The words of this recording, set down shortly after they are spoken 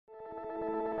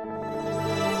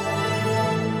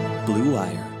Blue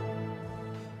Wire.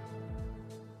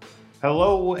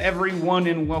 Hello, everyone,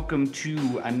 and welcome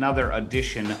to another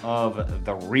edition of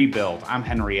The Rebuild. I'm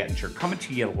Henry Ettinger, coming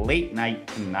to you late night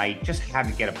tonight. Just had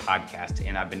to get a podcast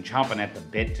in. I've been chomping at the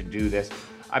bit to do this.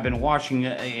 I've been watching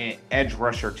edge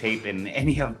rusher tape in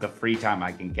any of the free time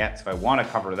I can get, so I want to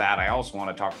cover that. I also want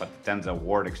to talk about the Denzel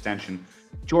Ward extension.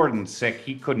 Jordan's sick.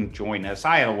 He couldn't join us.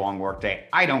 I had a long work day.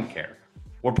 I don't care.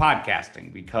 We're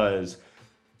podcasting because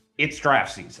it's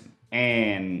draft season.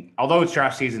 And although it's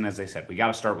draft season, as I said, we got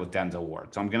to start with Denzel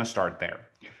Ward. So I'm going to start there.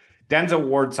 Denzel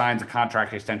Ward signs a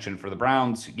contract extension for the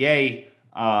Browns. Yay.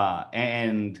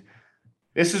 And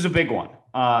this is a big one.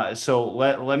 So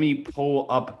let me pull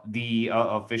up the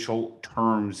official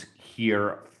terms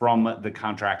here from the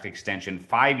contract extension.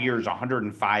 5 years,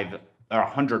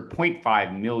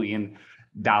 $100.5 million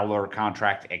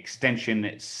contract extension,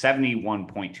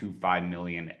 $71.25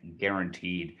 million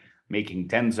guaranteed, making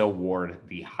Denzel Ward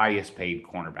the highest paid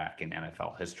cornerback in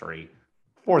NFL history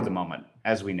for the moment.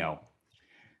 As we know,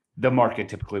 the market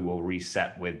typically will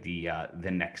reset with the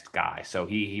next guy. So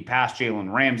he passed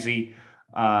Jalen Ramsey,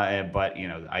 but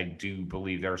I do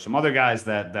believe there are some other guys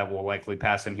that will likely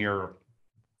pass him here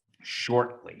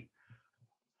shortly.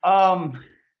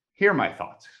 Here are my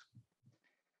thoughts.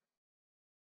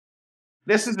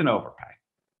 This is an overpay.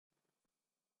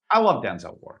 I love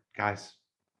Denzel Ward, guys.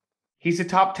 He's a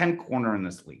top 10 corner in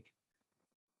this league.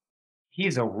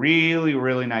 He's a really,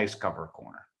 really nice cover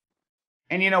corner.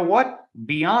 And you know what?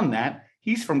 Beyond that,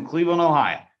 he's from Cleveland,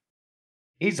 Ohio.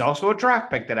 He's also a draft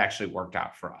pick that actually worked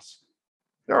out for us.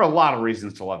 There are a lot of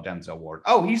reasons to love Denzel Ward.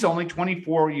 Oh, he's only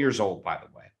 24 years old, by the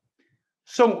way.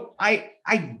 So I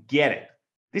get it.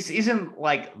 This isn't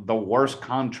like the worst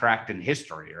contract in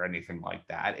history or anything like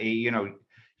that.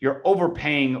 You're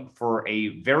overpaying for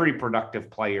a very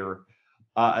productive player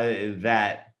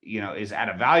that is at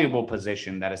a valuable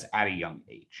position that is at a young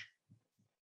age,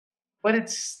 but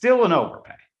it's still an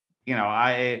overpay.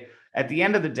 At the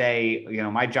end of the day,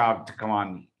 my job to come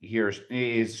on here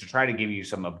is to try to give you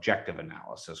some objective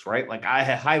analysis, right? Like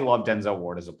I love Denzel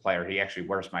Ward as a player. He actually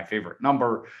wears my favorite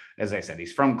number. As I said,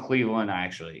 he's from Cleveland. I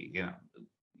actually,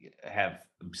 have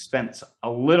spent a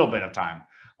little bit of time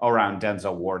around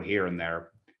Denzel Ward here and there.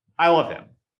 I love him.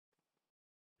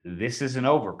 This is an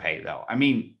overpay, though. I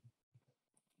mean,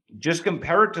 just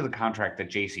compare it to the contract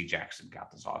that J.C. Jackson got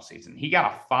this offseason. He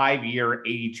got a 5-year,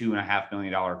 $82.5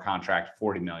 million contract,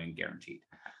 $40 million guaranteed.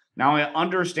 Now, I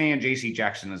understand J.C.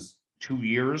 Jackson is 2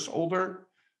 years older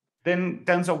than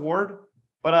Denzel Ward,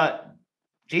 but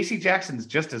J.C. Jackson is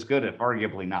just as good, if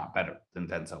arguably not better, than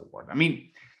Denzel Ward. I mean,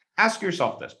 ask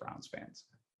yourself this, Browns fans.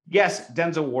 Yes,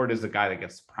 Denzel Ward is the guy that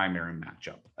gets the primary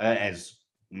matchup, as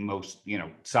most,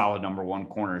 solid number one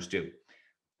corners do.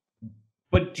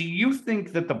 But do you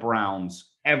think that the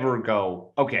Browns ever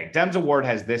go, okay, Denzel Ward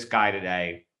has this guy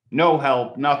today, no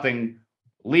help, nothing,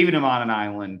 leaving him on an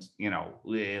island,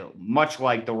 much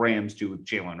like the Rams do with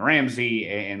Jalen Ramsey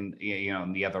and,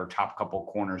 the other top couple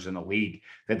corners in the league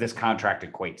that this contract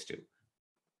equates to?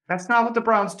 That's not what the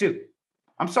Browns do.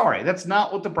 I'm sorry. That's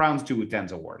not what the Browns do with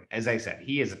Denzel Ward. As I said,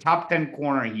 he is a top 10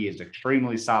 corner. He is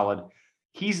extremely solid.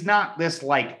 He's not this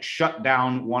like shut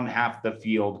down one half the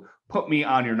field, put me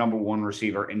on your number one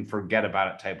receiver and forget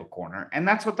about it type of corner. And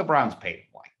that's what the Browns paid him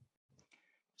like.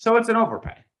 So it's an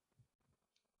overpay.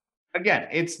 Again,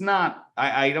 it's not,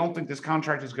 I don't think this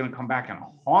contract is going to come back and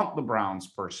haunt the Browns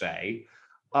per se,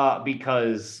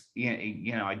 because,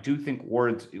 I do think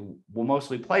Ward will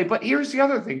mostly play. But here's the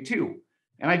other thing too.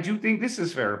 And I do think this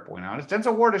is fair to point out, is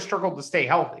Denzel Ward has struggled to stay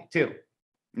healthy too.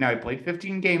 Now, he played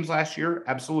 15 games last year,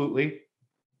 absolutely.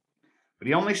 But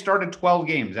he only started 12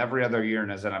 games every other year in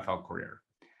his NFL career.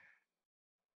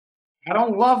 I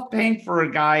don't love paying for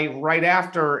a guy right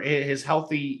after his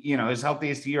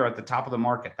healthiest year at the top of the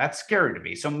market. That's scary to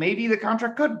me. So maybe the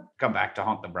contract could come back to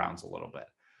haunt the Browns a little bit.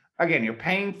 Again, you're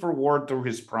paying for Ward through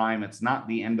his prime. It's not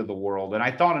the end of the world. And I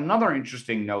thought another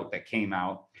interesting note that came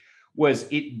out was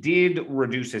it did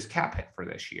reduce his cap hit for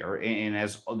this year. And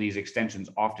as these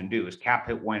extensions often do, his cap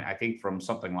hit went, I think, from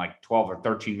something like $12 or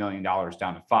 $13 million down to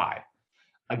 $5 million.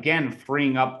 Again,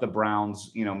 freeing up the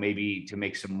Browns, maybe to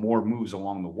make some more moves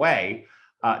along the way.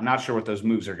 Not sure what those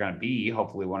moves are going to be.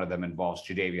 Hopefully one of them involves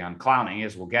Jadeveon Clowney,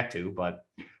 as we'll get to. But,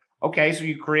 okay, so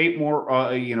you create more,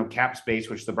 cap space,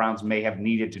 which the Browns may have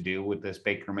needed to do with this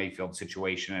Baker Mayfield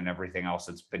situation and everything else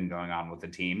that's been going on with the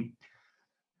team.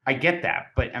 I get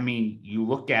that. But, I mean, you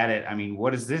look at it. I mean,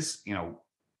 what is this,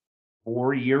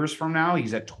 4 years from now?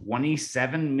 He's a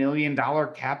 $27 million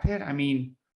cap hit. I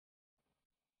mean,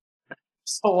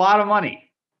 it's a lot of money.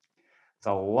 It's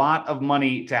a lot of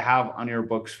money to have on your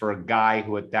books for a guy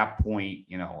who at that point,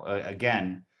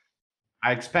 again,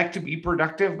 I expect to be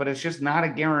productive, but it's just not a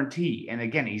guarantee. And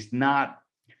again, he's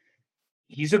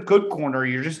a good corner.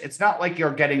 It's not like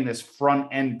you're getting this front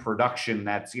end production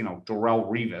that's, Darrelle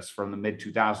Revis from the mid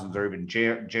 2000s or even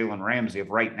Jalen Ramsey of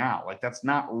right now. Like, that's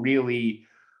not really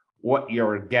what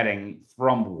you're getting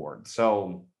from Ward.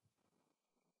 So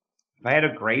if I had to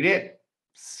grade it,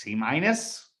 C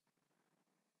minus,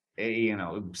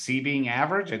 C being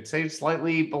average, I'd say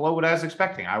slightly below what I was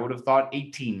expecting. I would have thought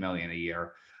 18 million a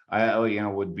year,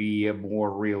 would be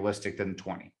more realistic than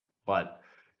 20, but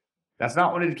that's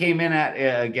not what it came in at.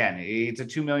 Again, it's a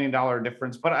 $2 million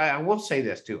difference, but I will say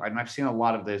this too. And I've seen a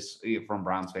lot of this from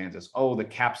Browns fans is, oh, the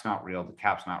cap's not real. The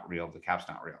cap's not real. The cap's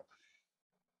not real.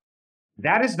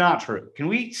 That is not true. Can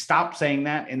we stop saying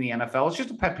that in the NFL? It's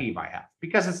just a pet peeve I have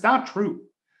because it's not true.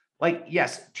 Like,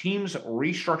 yes, teams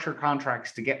restructure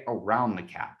contracts to get around the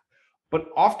cap, but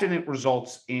often it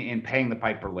results in paying the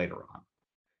piper later on.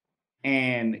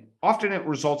 And often it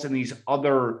results in these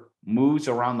other moves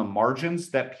around the margins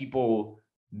that people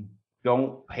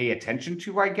don't pay attention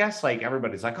to, I guess. Like,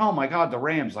 everybody's like, oh my God, the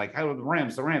Rams, like, how are the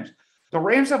Rams? The Rams. The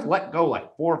Rams have let go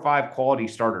like 4 or 5 quality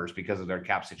starters because of their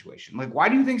cap situation. Like, why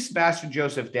do you think Sebastian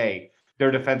Joseph Day,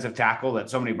 their defensive tackle that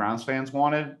so many Browns fans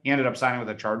wanted, he ended up signing with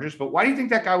the Chargers? But why do you think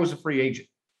that guy was a free agent?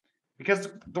 Because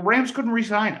the Rams couldn't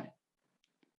re-sign him.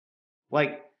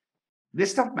 Like, this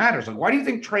stuff matters. Like, why do you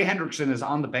think Trey Hendrickson is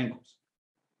on the Bengals?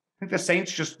 I think the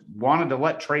Saints just wanted to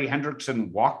let Trey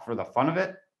Hendrickson walk for the fun of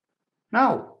it.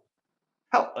 No.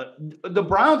 Hell, the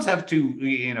Browns have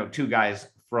two guys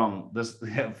from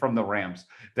from the Rams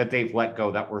that they've let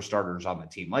go that were starters on the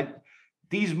team. Like,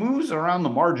 these moves around the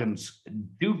margins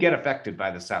do get affected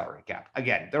by the salary cap.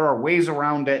 Again, there are ways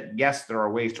around it. Yes, there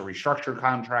are ways to restructure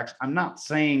contracts. I'm not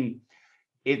saying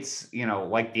it's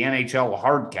like the NHL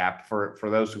hard cap for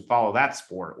those who follow that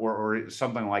sport or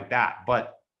something like that,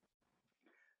 but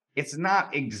it's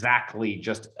not exactly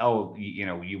just, oh,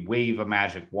 you wave a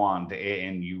magic wand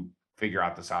and you figure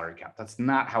out the salary cap. That's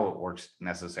not how it works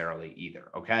necessarily either.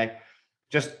 Okay.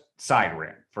 Just side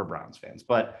rant for Browns fans.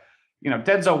 But,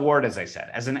 Denzel Ward, as I said,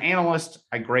 as an analyst,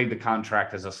 I grade the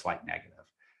contract as a slight negative.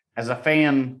 As a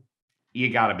fan,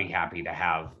 you got to be happy to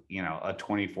have, a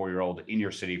 24-year-old in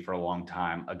your city for a long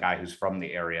time, a guy who's from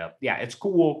the area. Yeah, it's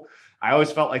cool. I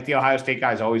always felt like the Ohio State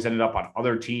guys always ended up on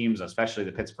other teams, especially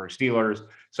the Pittsburgh Steelers.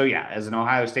 So yeah, as an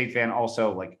Ohio State fan,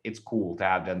 also, like, it's cool to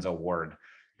have Denzel Ward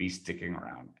be sticking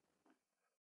around.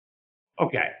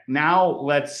 Okay, now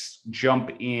let's jump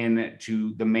in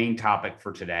to the main topic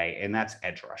for today, and that's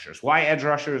edge rushers. Why edge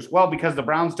rushers? Well, because the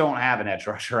Browns don't have an edge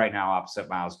rusher right now opposite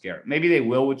Myles Garrett. Maybe they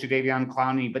will with Jadeveon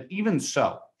Clowney, but even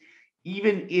so,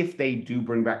 even if they do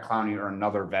bring back Clowney or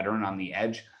another veteran on the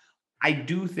edge, I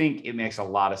do think it makes a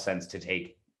lot of sense to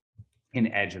take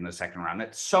an edge in the second round.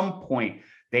 At some point,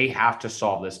 they have to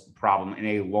solve this problem in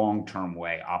a long-term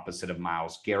way opposite of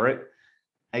Myles Garrett.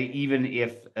 Even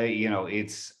if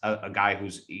it's a guy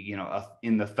who's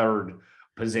in the third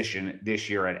position this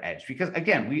year at edge, because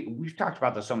again, we've talked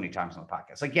about this so many times on the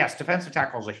podcast. Like, yes, defensive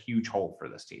tackle is a huge hole for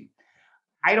this team.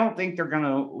 I don't think they're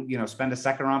going to spend a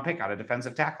second round pick on a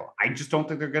defensive tackle. I just don't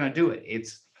think they're going to do it.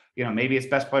 It's maybe it's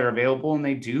best player available and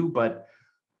they do, but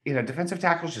defensive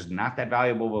tackle is just not that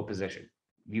valuable of a position.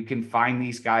 You can find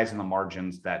these guys in the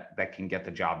margins that can get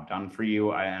the job done for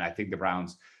you, and I think the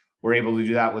Browns were able to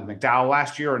do that with McDowell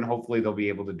last year, and hopefully they'll be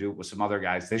able to do it with some other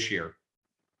guys this year.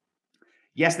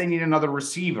 Yes, they need another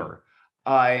receiver,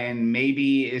 and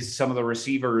maybe some of the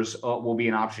receivers will be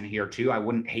an option here too. I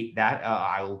wouldn't hate that.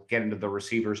 I'll get into the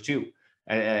receivers too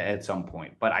at some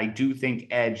point, but I do think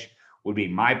edge would be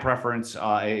my preference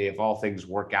if all things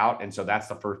work out, and so that's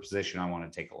the first position I want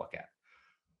to take a look at.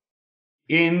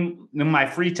 In my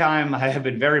free time, I have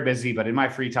been very busy, but in my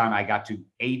free time, I got to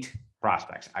 8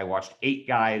 prospects. I watched 8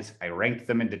 guys. I ranked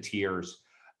them into tiers,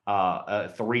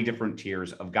 3 different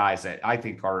tiers of guys that I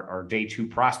think are day 2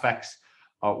 prospects,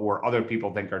 or other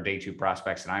people think are day 2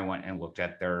 prospects. And I went and looked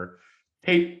at their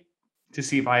tape to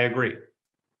see if I agree.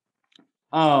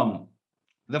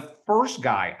 The first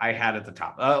guy I had at the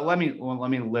top. Let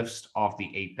me list off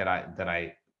the 8 that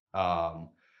I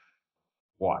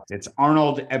watched. It's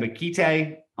Arnold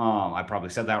Ebiketie. I probably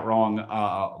said that wrong.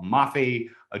 Mafe,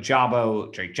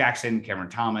 Ajabo, Drake Jackson, Cameron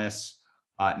Thomas,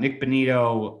 Nick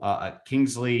Benito,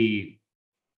 Kingsley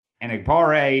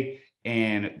Enagbare,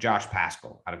 and Josh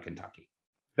Paschal out of Kentucky.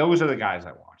 Those are the guys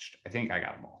I watched. I think I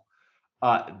got them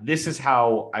all. This is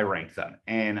how I rank them,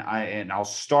 and I'll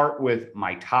start with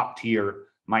my top tier.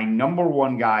 My number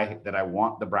 1 guy that I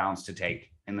want the Browns to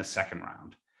take in the second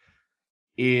round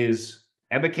is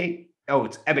Ebiketie. Oh,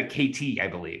 it's Ebiketie, I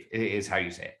believe, is how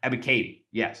you say it. Ebiketie,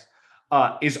 yes.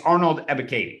 Is Arnold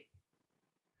Ebiketie.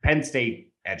 Penn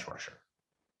State edge rusher.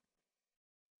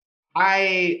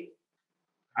 I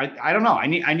I don't know. I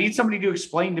need somebody to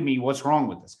explain to me what's wrong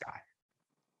with this guy.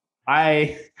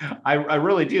 I I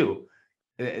really do.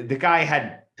 The guy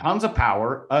had tons of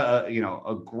power,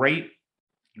 a great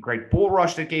bull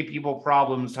rush that gave people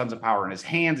problems, tons of power in his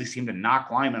hands. He seemed to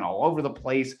knock linemen all over the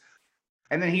place.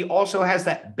 And then he also has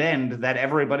that bend that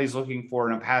everybody's looking for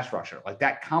in a pass rusher, like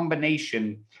that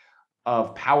combination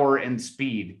of power and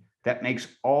speed that makes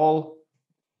all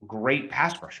great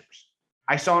pass rushers.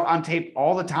 I saw it on tape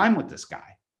all the time with this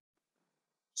guy.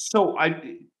 So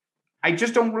I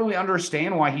just don't really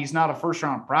understand why he's not a first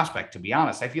round prospect, to be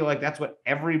honest. I feel like that's what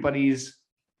everybody's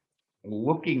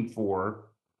looking for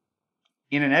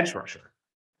in an edge rusher.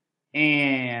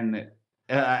 And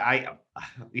I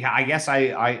yeah, I guess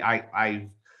I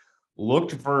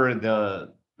looked for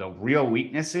the real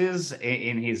weaknesses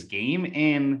in his game.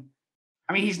 And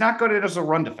I mean, he's not good as a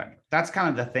run defender. That's kind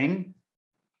of the thing.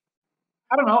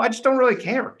 I don't know. I just don't really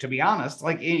care, to be honest.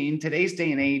 Like in today's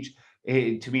day and age,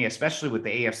 to me, especially with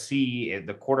the AFC,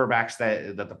 the quarterbacks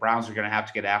that the Browns are going to have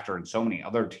to get after, and so many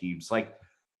other teams. Like,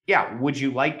 yeah, would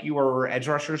you like your edge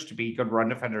rushers to be good run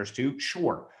defenders too?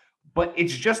 Sure, but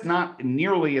it's just not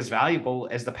nearly as valuable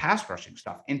as the pass rushing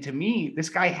stuff. And to me, this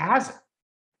guy has it.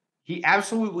 He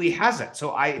absolutely has it.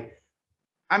 So I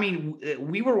mean,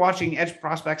 we were watching edge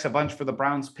prospects a bunch for the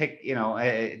Browns pick,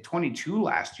 22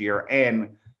 last year,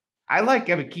 and I like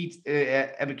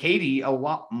Ebiketie a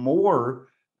lot more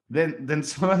than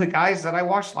some of the guys that I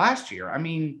watched last year. I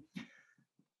mean,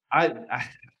 I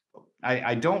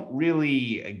I don't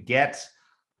really get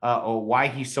why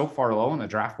he's so far low in the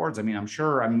draft boards. I mean, I'm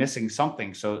sure I'm missing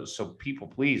something. So people,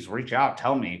 please reach out,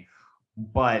 tell me.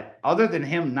 But other than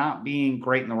him not being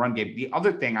great in the run game, the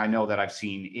other thing I know that I've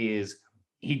seen is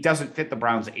he doesn't fit the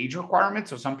Browns' age requirement.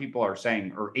 So some people are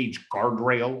saying, or age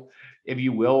guardrail, if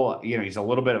you will. He's a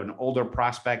little bit of an older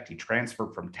prospect. He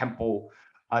transferred from Temple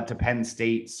to Penn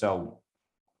State. So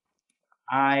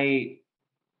I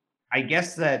I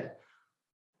guess that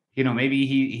maybe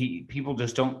he people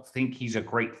just don't think he's a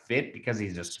great fit because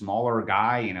he's a smaller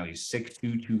guy. He's 6'2",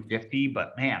 250.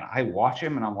 But man, I watch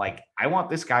him and I'm like, I want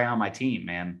this guy on my team,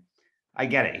 man. I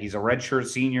get it. He's a redshirt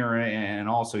senior and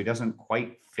also he doesn't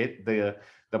quite fit the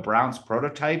Browns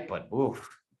prototype, but oof,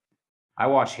 I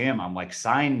watch him. I'm like,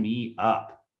 sign me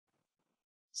up.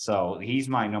 So he's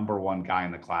my number one guy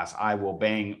in the class. I will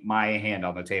bang my hand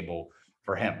on the table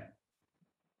for him.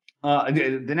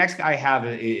 The next guy I have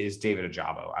is David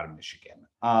Ajabo out of Michigan.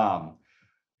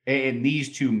 And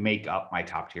these two make up my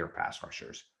top tier pass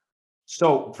rushers.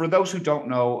 So for those who don't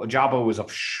know, Ajabo was a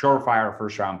surefire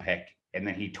first round pick, and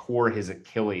then he tore his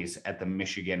Achilles at the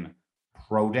Michigan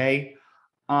Pro Day.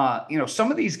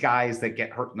 Some of these guys that get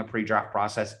hurt in the pre-draft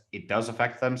process, it does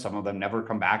affect them. Some of them never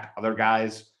come back. Other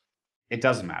guys, it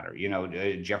doesn't matter.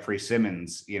 Jeffrey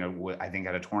Simmons, I think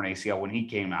had a torn ACL when he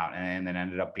came out and then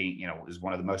ended up being, is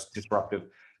one of the most disruptive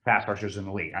pass rushers in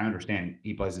the league. I understand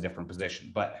he plays a different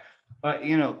position, but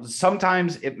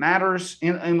sometimes it matters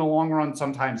in the long run.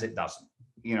 Sometimes it doesn't.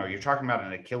 You're talking about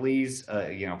an Achilles,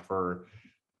 for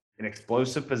an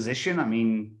explosive position. I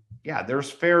mean, yeah, there's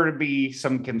fair to be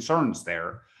some concerns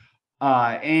there.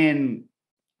 And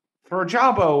for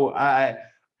Ajabo,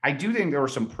 I do think there were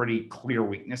some pretty clear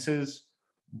weaknesses,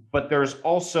 but there's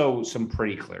also some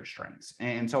pretty clear strengths.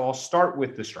 And so I'll start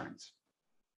with the strengths.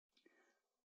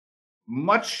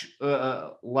 Much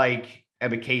like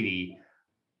Ebiketie,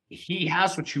 he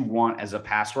has what you want as a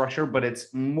pass rusher, but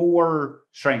it's more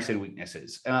strengths and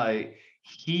weaknesses.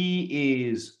 He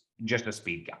is just a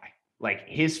speed guy. Like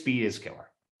his speed is killer.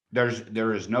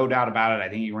 There is no doubt about it. I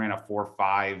think he ran a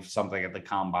 4.5 something at the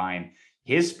combine.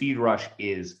 His speed rush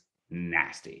is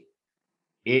nasty.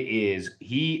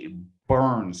 He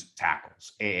burns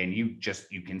tackles, and you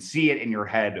can see it in your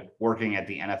head working at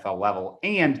the NFL level.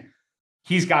 And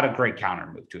he's got a great counter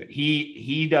move to it.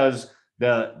 He does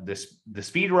the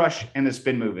speed rush and the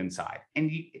spin move inside.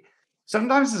 And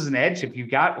sometimes as an edge, if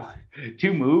you've got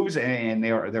two moves and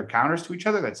they're counters to each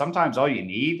other, that's sometimes all you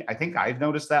need. I think I've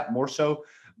noticed that more so,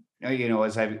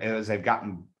 as I've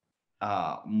gotten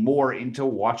more into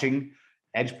watching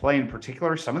edge play in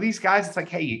particular. Some of these guys, it's like,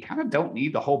 hey, you kind of don't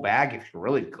need the whole bag if you're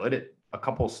really good at a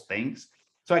couple things.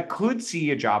 So I could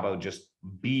see Ajabo just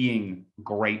being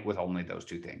great with only those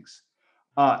two things.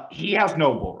 He has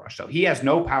no bull rush, though. He has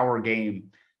no power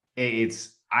game.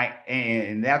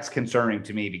 And that's concerning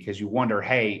to me because you wonder,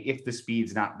 hey, if the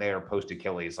speed's not there post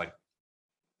Achilles, like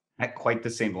at quite the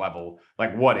same level,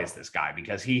 like what is this guy?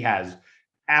 Because he has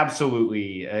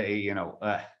absolutely, I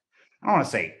don't want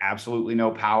to say absolutely no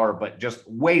power, but just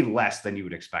way less than you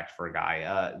would expect for a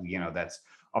guy, that's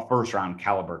a first round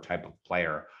caliber type of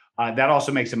player. That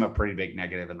also makes him a pretty big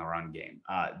negative in the run game.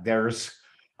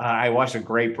 I watched a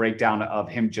great breakdown of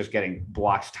him just getting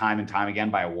blocked time and time again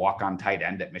by a walk on tight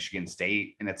end at Michigan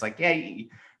State. And it's like, yeah,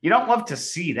 you don't love to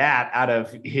see that out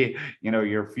of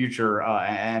your future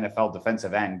NFL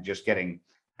defensive end just getting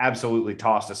absolutely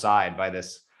tossed aside by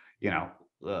this,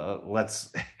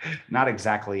 let's not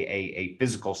exactly a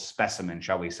physical specimen,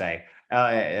 shall we say,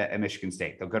 at Michigan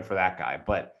State. So good for that guy.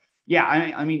 But yeah,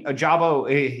 I mean, Ajabo,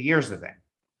 here's the thing.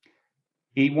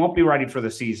 He won't be ready for the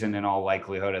season in all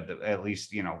likelihood, at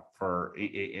least, for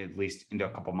at least into a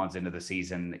couple months into the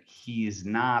season. He's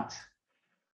not,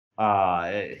 uh,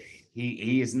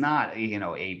 he is not,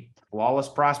 a flawless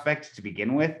prospect to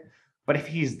begin with. But if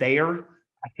he's there,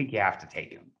 I think you have to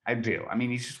take him. I do. I mean,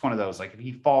 he's just one of those, like, if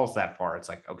he falls that far, it's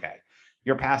like, okay,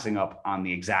 you're passing up on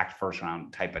the exact first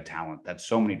round type of talent that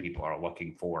so many people are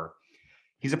looking for.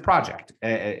 He's a project,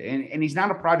 and he's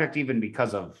not a project even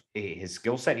because of his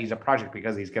skill set. He's a project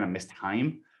because he's going to miss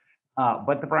time.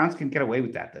 But the Browns can get away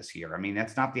with that this year. I mean,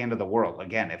 that's not the end of the world.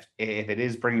 Again, if it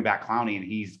is bringing back Clowney and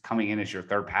he's coming in as your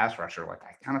third pass rusher, like,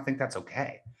 I kind of think that's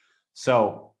okay.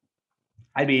 So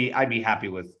I'd be happy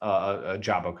with a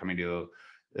Jabo coming to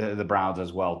the Browns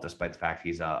as well, despite the fact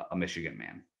he's a Michigan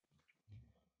man.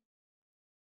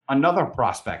 Another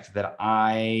prospect that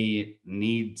I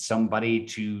need somebody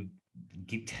to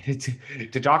get,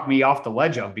 to talk me off the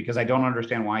ledge of, because I don't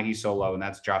understand why he's so low, and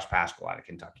that's Josh Pascal out of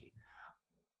Kentucky.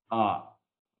 Uh,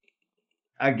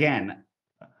 Again,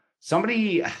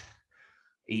 somebody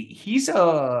he's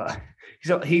a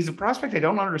prospect. I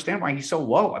don't understand why he's so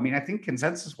low. I mean, I think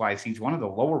consensus wise, he's one of the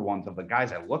lower ones of the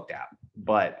guys I looked at.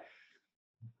 But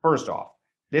first off,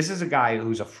 this is a guy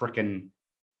who's a freaking,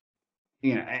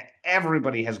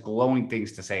 everybody has glowing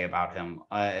things to say about him,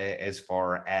 as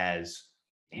far as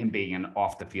him being an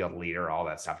off the field leader, all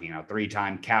that stuff.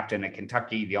 3-time captain at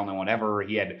Kentucky, the only one ever.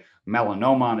 He had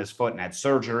melanoma on his foot and had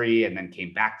surgery and then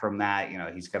came back from that.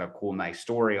 He's got a cool, nice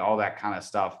story, all that kind of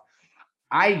stuff.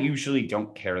 I usually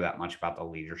don't care that much about the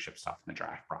leadership stuff in the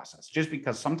draft process, just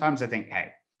because sometimes I think,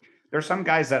 hey, there's some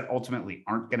guys that ultimately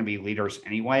aren't going to be leaders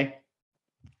anyway.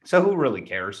 So who really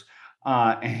cares?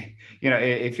 Uh,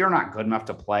 if you're not good enough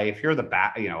to play, if you're the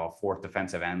a fourth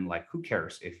defensive end, like, who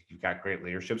cares if you've got great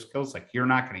leadership skills? Like, you're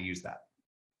not going to use that.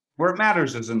 Where it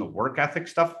matters is in the work ethic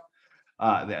stuff.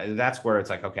 That's where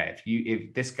it's like, okay,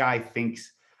 if this guy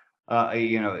thinks,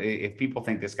 if people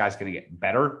think this guy's going to get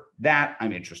better, that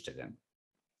I'm interested in.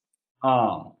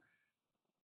 Um,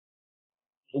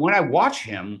 when I watch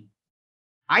him,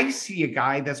 I see a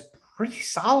guy that's pretty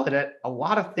solid at a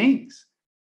lot of things.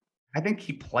 I think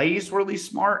he plays really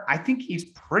smart. I think he's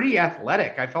pretty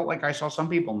athletic. I felt like I saw some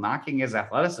people knocking his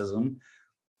athleticism.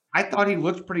 I thought he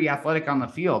looked pretty athletic on the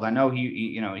field. I know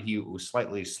he was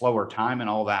slightly slower time and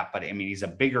all that, but I mean, he's a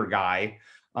bigger guy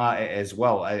as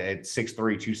well at 6'3",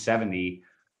 270.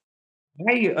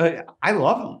 I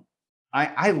love him.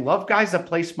 I love guys that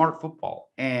play smart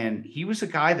football. And he was a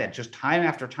guy that just time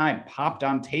after time popped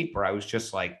on tape where I was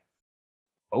just like,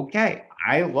 okay,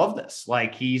 I love this.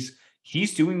 Like, he's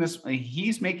doing this.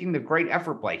 He's making the great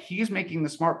effort play. He's making the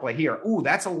smart play here. Ooh,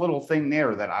 that's a little thing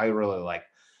there that I really like.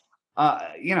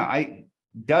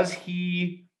 Does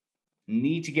he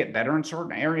need to get better in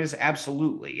certain areas?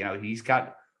 Absolutely. He's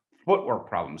got footwork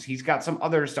problems. He's got some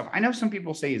other stuff. I know some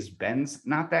people say his bend's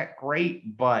not that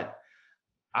great, but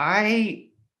I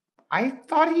I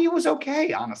thought he was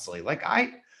okay, honestly. Like,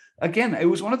 again, it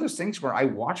was one of those things where I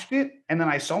watched it and then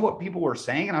I saw what people were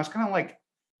saying, and I was kind of like,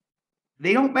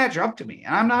 they don't match up to me.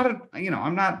 And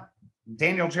I'm not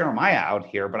Daniel Jeremiah out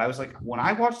here, but I was like, when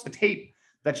I watched the tape,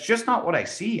 that's just not what I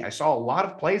see. I saw a lot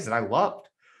of plays that I loved.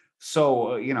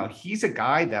 So, he's a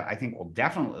guy that I think will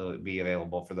definitely be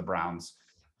available for the Browns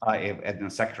in the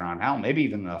second round, hell, maybe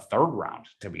even the third round,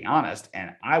 to be honest.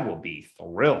 And I will be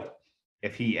thrilled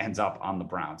if he ends up on the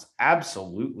Browns.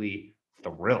 Absolutely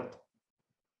thrilled.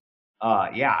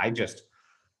 Yeah, I just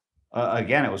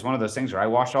again, it was one of those things where I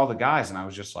watched all the guys and I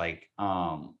was just like,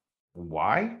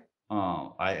 why?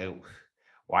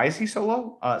 Why is he so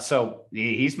low? So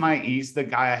he's the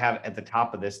guy I have at the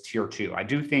top of this tier two. I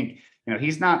do think,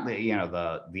 he's not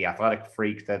the athletic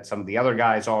freak that some of the other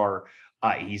guys are.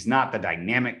 He's not the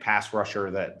dynamic pass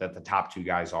rusher that the top two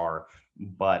guys are,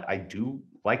 but I do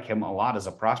like him a lot as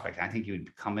a prospect. I think he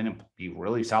would come in and be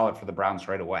really solid for the Browns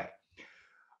right away.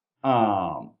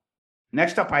 Um,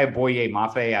 Next up, I have Boye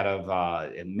Mafe out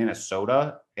of in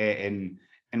Minnesota, and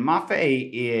Mafe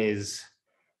is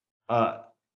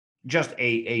just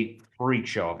a freak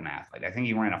show of an athlete. I think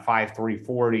he ran a 5.3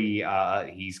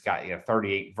 40. He's got a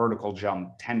 38 vertical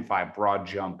jump, 10.5 broad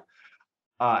jump.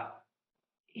 Uh,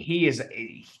 he is,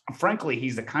 frankly,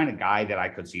 he's the kind of guy that I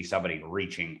could see somebody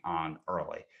reaching on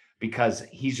early because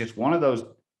he's just one of those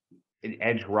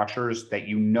edge rushers that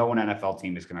an NFL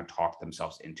team is going to talk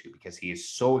themselves into because he is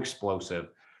so explosive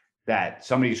that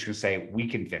somebody's going to say we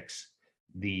can fix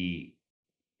the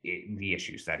the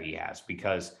issues that he has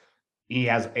because he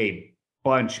has a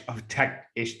bunch of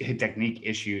technique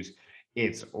issues.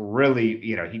 It's really,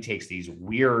 he takes these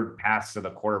weird paths to the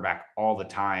quarterback all the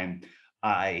time.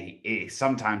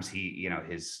 Sometimes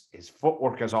his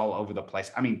footwork is all over the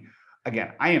place. I mean,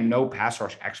 again, I am no pass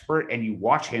rush expert, and you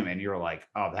watch him and you're like,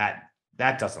 oh,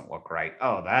 that doesn't look right.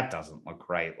 Oh, that doesn't look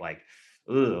right. Like,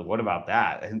 ugh, what about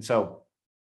that? And so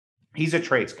he's a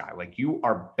traits guy. Like you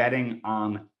are betting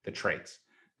on the traits.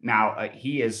 Now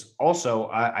he is also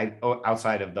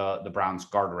outside of the Browns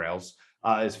guardrails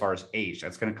as far as age.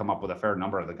 That's going to come up with a fair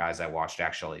number of the guys I watched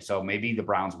actually. So maybe the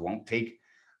Browns won't take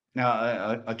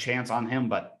a chance on him,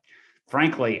 but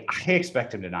frankly, I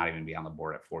expect him to not even be on the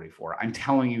board at 44. I'm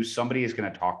telling you, somebody is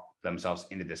going to talk themselves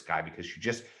into this guy because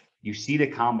you see the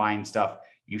combine stuff,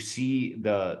 you see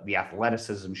the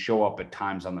athleticism show up at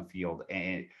times on the field,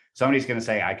 and somebody's going to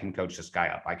say, "I can coach this guy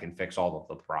up. I can fix all of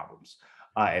the problems."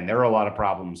 And there are a lot of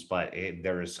problems, but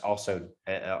there's also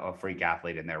a freak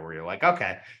athlete in there where you're like,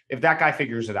 okay, if that guy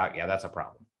figures it out, yeah, that's a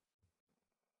problem.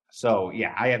 So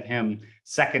yeah, I have him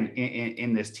second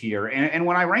in this tier. And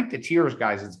when I rank the tiers,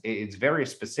 guys, it's very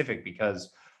specific because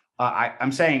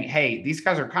I'm saying, hey, these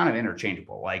guys are kind of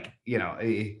interchangeable. Like,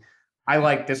 I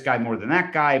like this guy more than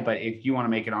that guy, but if you want to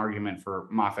make an argument for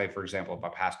Mafe, for example,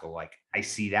 about Pascal, like I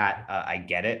see that, I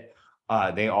get it.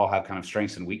 They all have kind of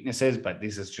strengths and weaknesses, but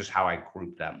this is just how I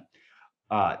group them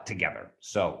together.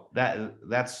 So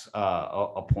that's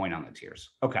a point on the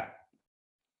tiers. Okay,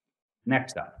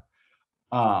 next up.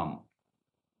 Um,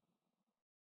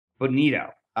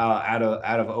 Bonito, out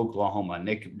of Oklahoma,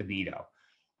 Nick Bonito.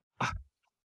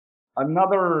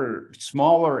 Another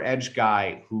smaller edge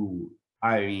guy who,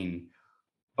 I mean,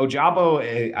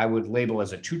 Ojabo, I would label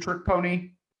as a two-trick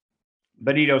pony.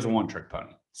 Bonito's a one-trick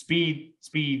pony. Speed,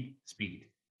 speed, speed.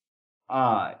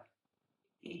 Uh,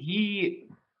 he,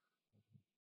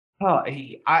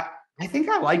 I think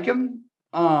I like him.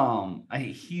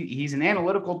 He's an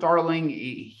analytical darling.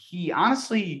 He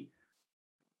honestly,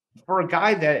 for a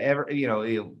guy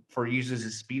that for uses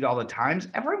his speed all the times,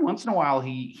 every once in a while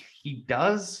he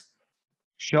does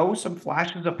show some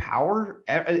flashes of power.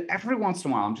 Every once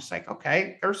in a while, I'm just like,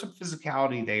 okay, there's some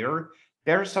physicality there.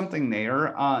 There's something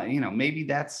there. Maybe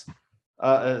that's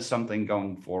something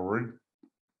going forward.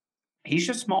 He's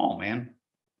just small, man.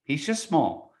 He's just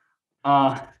small.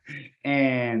 Uh,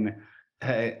 and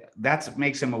that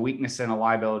makes him a weakness and a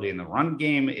liability in the run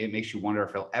game. It makes you wonder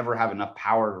if he'll ever have enough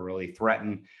power to really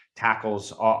threaten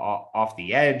tackles off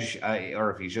the edge,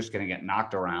 or if he's just going to get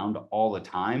knocked around all the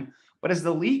time. But as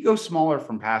the league goes smaller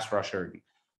from pass rusher,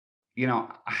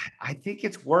 I think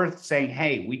it's worth saying,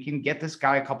 hey, we can get this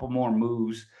guy a couple more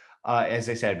moves. As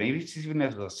I said, maybe it's even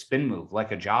a spin move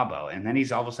like a Jabo, and then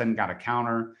he's all of a sudden got a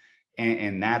counter,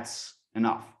 and that's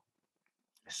enough.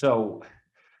 So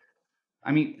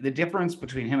I mean, the difference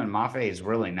between him and Mafe is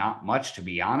really not much, to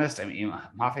be honest. I mean,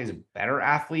 Mafe is a better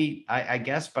athlete, I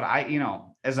guess, but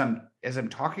as I'm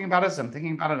talking about it, as I'm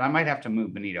thinking about it, I might have to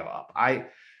move Benito up. I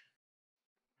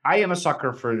am a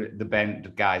sucker for the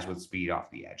bend guys with speed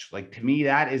off the edge. Like to me,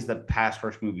 that is the pass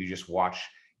rush move you just watch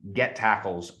get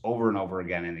tackles over and over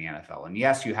again in the NFL. And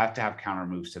yes, you have to have counter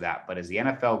moves to that, but as the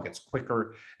NFL gets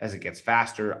quicker, as it gets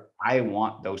faster, I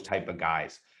want those type of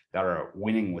guys that are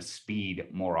winning with speed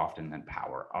more often than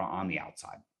power on the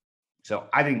outside. So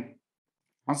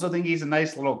also think he's a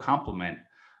nice little compliment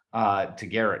to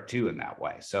Garrett too in that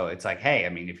way. So it's like, hey, I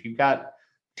mean, if you've got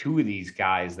two of these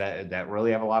guys that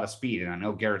really have a lot of speed, and I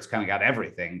know Garrett's kind of got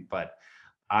everything, but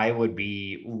I would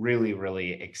be really,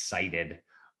 really excited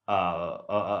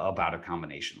about a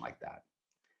combination like that.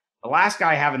 The last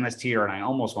guy I have in this tier, and I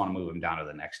almost want to move him down to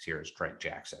the next tier, is Drake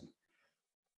Jackson.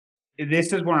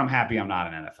 This is where I'm happy I'm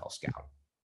not an NFL scout.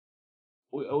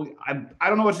 I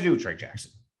don't know what to do with Drake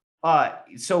Jackson.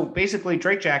 So basically,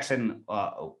 Drake Jackson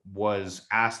was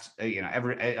asked.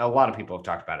 A lot of people have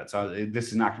talked about it. So this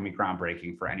is not going to be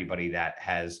groundbreaking for anybody that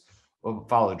has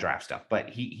followed draft stuff. But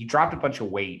he dropped a bunch of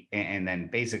weight and then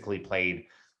basically played.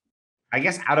 I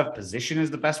guess out of position is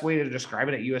the best way to describe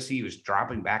it at USC. He was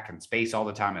dropping back in space all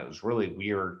the time. It was really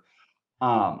weird.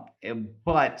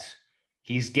 But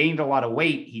he's gained a lot of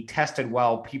weight. He tested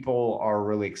well. People are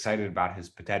really excited about his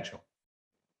potential.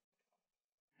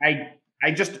 I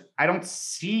don't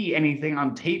see anything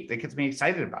on tape that gets me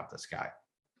excited about this guy.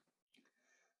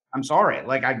 I'm sorry.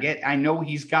 Like I know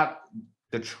he's got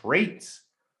the traits,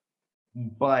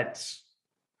 but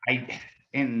I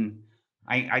and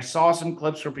I saw some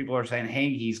clips where people are saying, "Hey,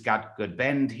 he's got good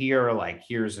bend here." Like,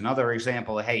 here's another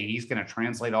example. Hey, he's going to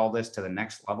translate all this to the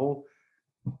next level.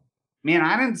 Man,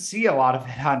 I didn't see a lot of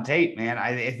it on tape, man.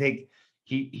 I think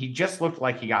he just looked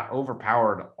like he got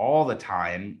overpowered all the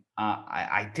time.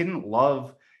 I didn't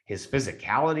love his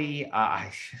physicality.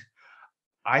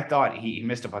 I thought he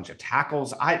missed a bunch of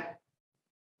tackles. I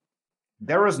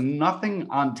There was nothing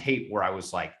on tape where I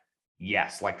was like,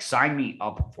 yes, like sign me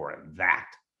up for it. That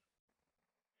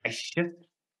I should.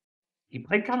 He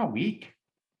played kind of weak,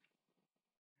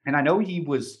 and I know he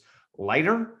was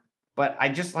lighter, but I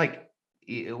just like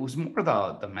it was more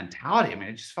the mentality. I mean,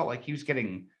 it just felt like he was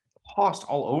getting tossed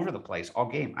all over the place all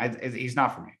game. He's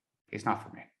not for me. He's not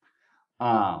for me.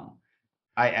 Um,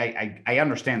 I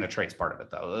understand the traits part of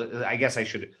it though. I guess I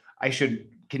should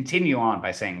continue on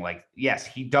by saying like yes,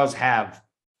 he does have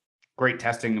great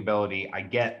testing ability. I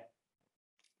get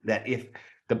that if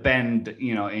the bend,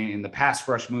 in the pass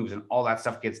rush moves and all that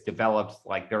stuff gets developed,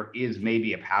 like there is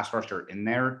maybe a pass rusher in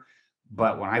there.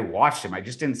 But when I watched him, I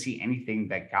just didn't see anything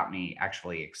that got me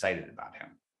actually excited about him.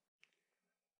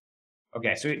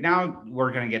 Okay, so now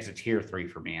we're going to get to tier three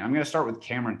for me. And I'm going to start with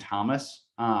Cameron Thomas.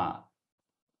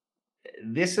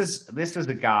 This is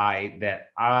a guy that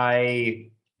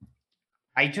I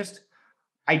just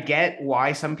I get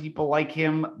why some people like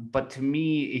him, but to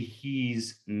me,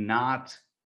 he's not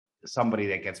somebody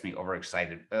that gets me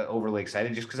overly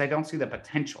excited, just because I don't see the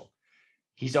potential.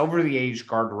 He's over the age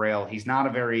guardrail. He's not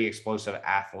a very explosive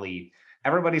athlete.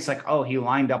 Everybody's like, oh, he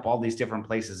lined up all these different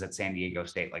places at San Diego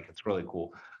State. Like, it's really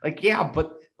cool. Like, yeah,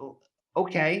 but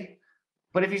okay.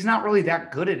 But if he's not really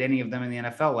that good at any of them in the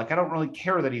NFL, like, I don't really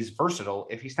care that he's versatile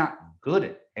if he's not good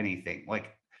at anything,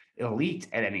 like elite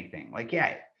at anything. Like,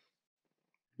 yeah,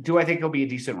 do I think he'll be a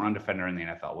decent run defender in the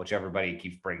NFL, which everybody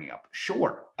keeps bringing up?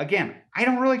 Sure. Again, I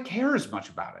don't really care as much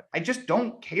about it. I just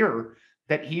don't care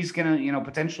that he's going to,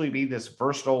 potentially be this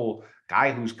versatile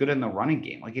guy who's good in the running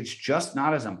game. Like, it's just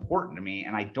not as important to me.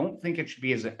 And I don't think it should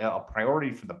be as a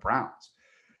priority for the Browns.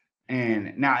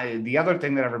 And now the other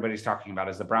thing that everybody's talking about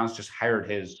is the Browns just hired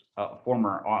his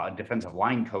former defensive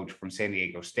line coach from San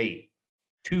Diego State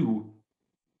to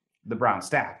the Brown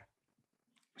staff.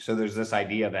 So there's this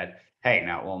idea that, hey,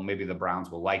 now, well, maybe the Browns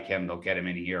will like him. They'll get him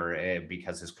in here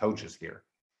because his coach is here.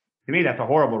 To me, that's a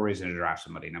horrible reason to draft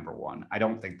somebody, number one. I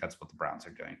don't think that's what the Browns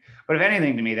are doing. But if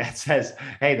anything, to me, that says,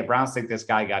 hey, the Browns think this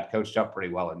guy got coached up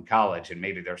pretty well in college, and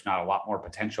maybe there's not a lot more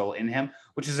potential in him,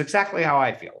 which is exactly how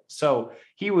I feel. So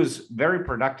he was very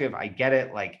productive. I get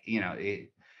it. Like,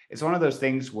 it's one of those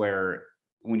things where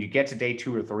when you get to day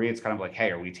two or three, it's kind of like,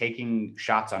 hey, are we taking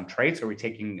shots on traits? Or are we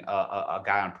taking a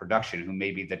guy on production who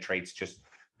maybe the traits just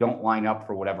don't line up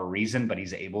for whatever reason, but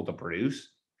he's able to produce?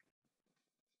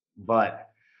 But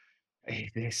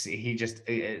he just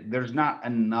there's not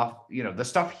enough, the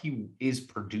stuff he is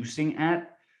producing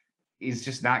at is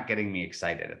just not getting me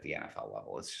excited at the NFL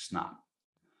level. It's just not.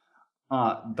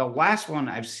 The last one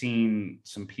I've seen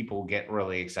some people get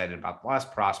really excited about, the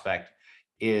last prospect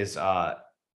is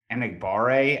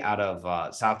Enigbare out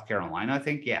of South Carolina, I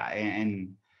think. Yeah,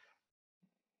 and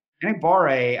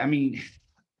Enigbare, I mean,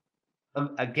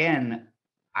 again,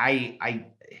 I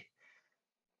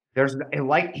there's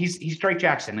like he's Drake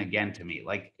Jackson again to me.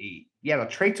 Like, yeah, the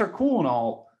traits are cool and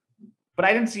all, but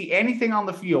I didn't see anything on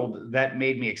the field that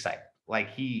made me excited.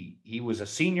 Like, he was a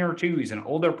senior too. He's an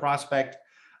older prospect,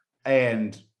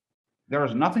 and there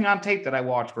was nothing on tape that I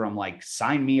watched where I'm like,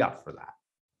 sign me up for that.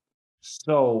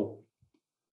 So,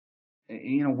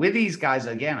 with these guys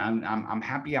again, I'm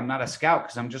happy I'm not a scout,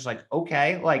 because I'm just like,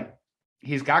 okay, like,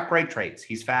 he's got great traits.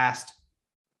 He's fast.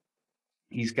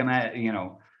 He's gonna,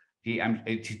 he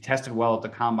tested well at the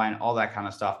combine, all that kind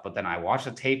of stuff. But then I watch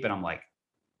the tape and I'm like,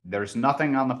 there's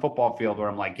nothing on the football field where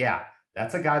I'm like, yeah,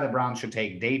 that's a guy the Browns should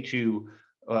take day two,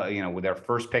 with their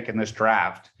first pick in this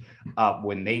draft,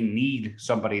 when they need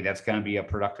somebody that's going to be a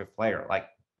productive player. Like,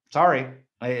 sorry,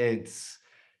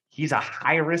 he's a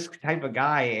high risk type of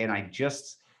guy, and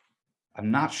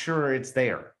I'm not sure it's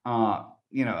there.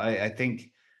 I think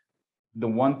the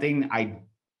one thing I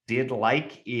did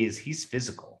like is he's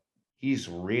physical. He's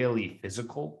really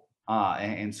physical.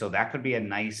 And so that could be a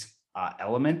nice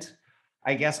element,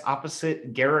 I guess,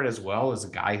 opposite Garrett as well, as a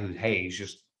guy who, hey, he's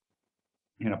just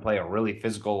play a really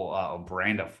physical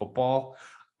brand of football,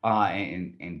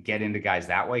 and get into guys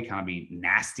that way, kind of be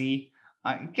nasty.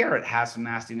 Garrett has some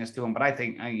nastiness to him, but I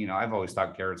think, I've always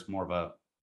thought Garrett's more of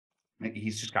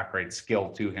he's just got great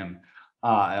skill to him,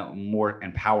 more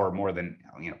and power more than,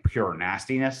 pure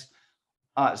nastiness.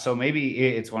 So maybe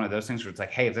it's one of those things where it's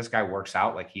like, hey, if this guy works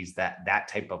out, like he's that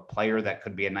type of player that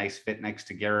could be a nice fit next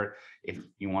to Garrett. if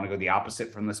you want to go the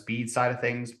opposite from the speed side of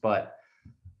things. But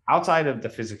outside of the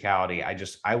physicality,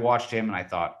 I watched him and I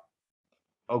thought,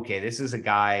 okay, this is a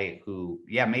guy who,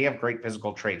 yeah, may have great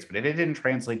physical traits, but if it didn't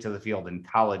translate to the field in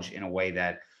college in a way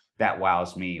that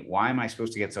wows me, why am I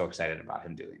supposed to get so excited about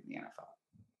him doing the NFL?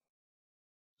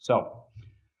 So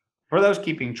for those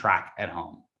keeping track at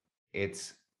home,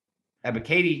 it's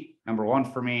Ebiketie, number one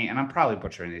for me, and I'm probably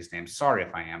butchering these names. Sorry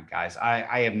if I am, guys.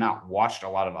 I have not watched a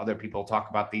lot of other people talk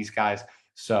about these guys,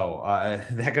 so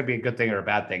that could be a good thing or a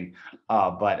bad thing.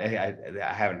 But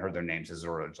I haven't heard their names as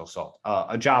a result.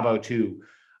 Ajabo too,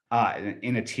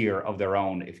 in a tier of their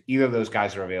own. If either of those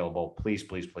guys are available, please,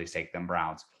 please, please take them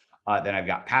Browns. Then I've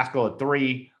got Pascal at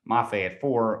 3, Mafe at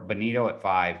 4, Benito at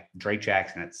 5, Drake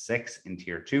Jackson at 6 in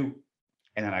tier 2.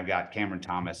 And then I've got Cameron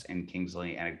Thomas and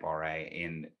Kingsley Enagbare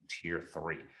in tier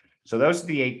 3. So those are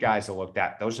the 8 guys I looked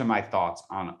at. Those are my thoughts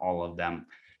on all of them.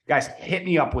 Guys, hit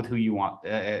me up with who you want,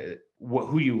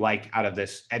 who you like out of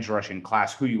this edge rushing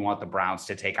class, who you want the Browns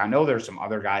to take. I know there's some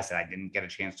other guys that I didn't get a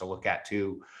chance to look at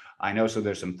too. I know so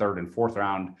there's some 3rd and 4th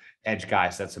round edge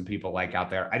guys that some people like out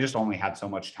there. I just only had so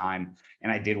much time,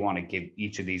 and I did want to give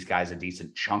each of these guys a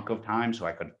decent chunk of time so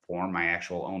I could form my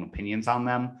actual own opinions on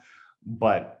them.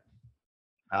 But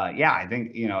yeah, I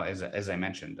think, as I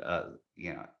mentioned,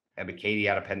 Ebiketie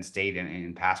out of Penn State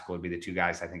and Pascal would be the 2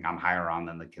 guys I think I'm higher on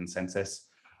than the consensus.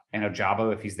 And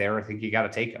Ojabo, if he's there, I think you got to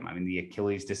take him. I mean, the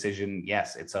Achilles decision,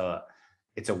 yes, it's a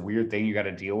weird thing you got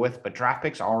to deal with, but draft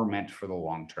picks are meant for the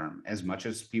long term. As much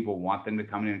as people want them to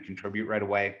come in and contribute right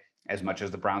away, as much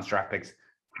as the Browns draft picks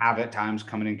have at times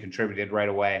come in and contributed right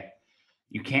away,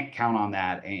 you can't count on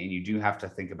that, and you do have to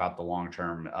think about the long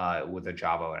term with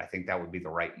Ojabo, and I think that would be the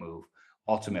right move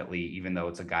ultimately, even though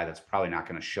it's a guy that's probably not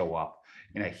going to show up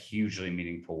in a hugely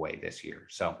meaningful way this year.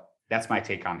 So that's my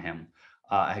take on him,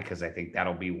 because I think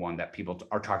that'll be one that people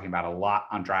are talking about a lot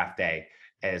on draft day.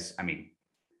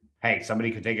 Hey,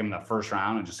 somebody could take him in the 1st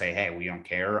round and just say, hey, we don't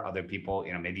care. Other people,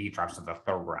 maybe he drops to the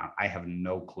 3rd round. I have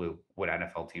no clue what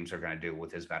NFL teams are going to do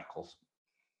with his medicals.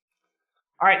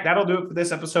 All right, that'll do it for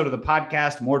this episode of the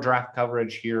podcast. More draft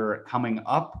coverage here coming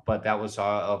up, but that was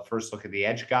a first look at the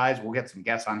edge guys. We'll get some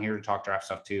guests on here to talk draft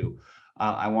stuff too.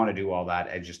 I want to do all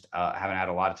that. I just haven't had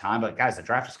a lot of time. But guys, the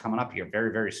draft is coming up here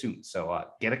very, very soon. So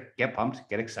get pumped,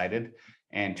 get excited,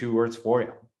 and 2 words for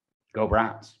you: Go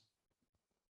Browns.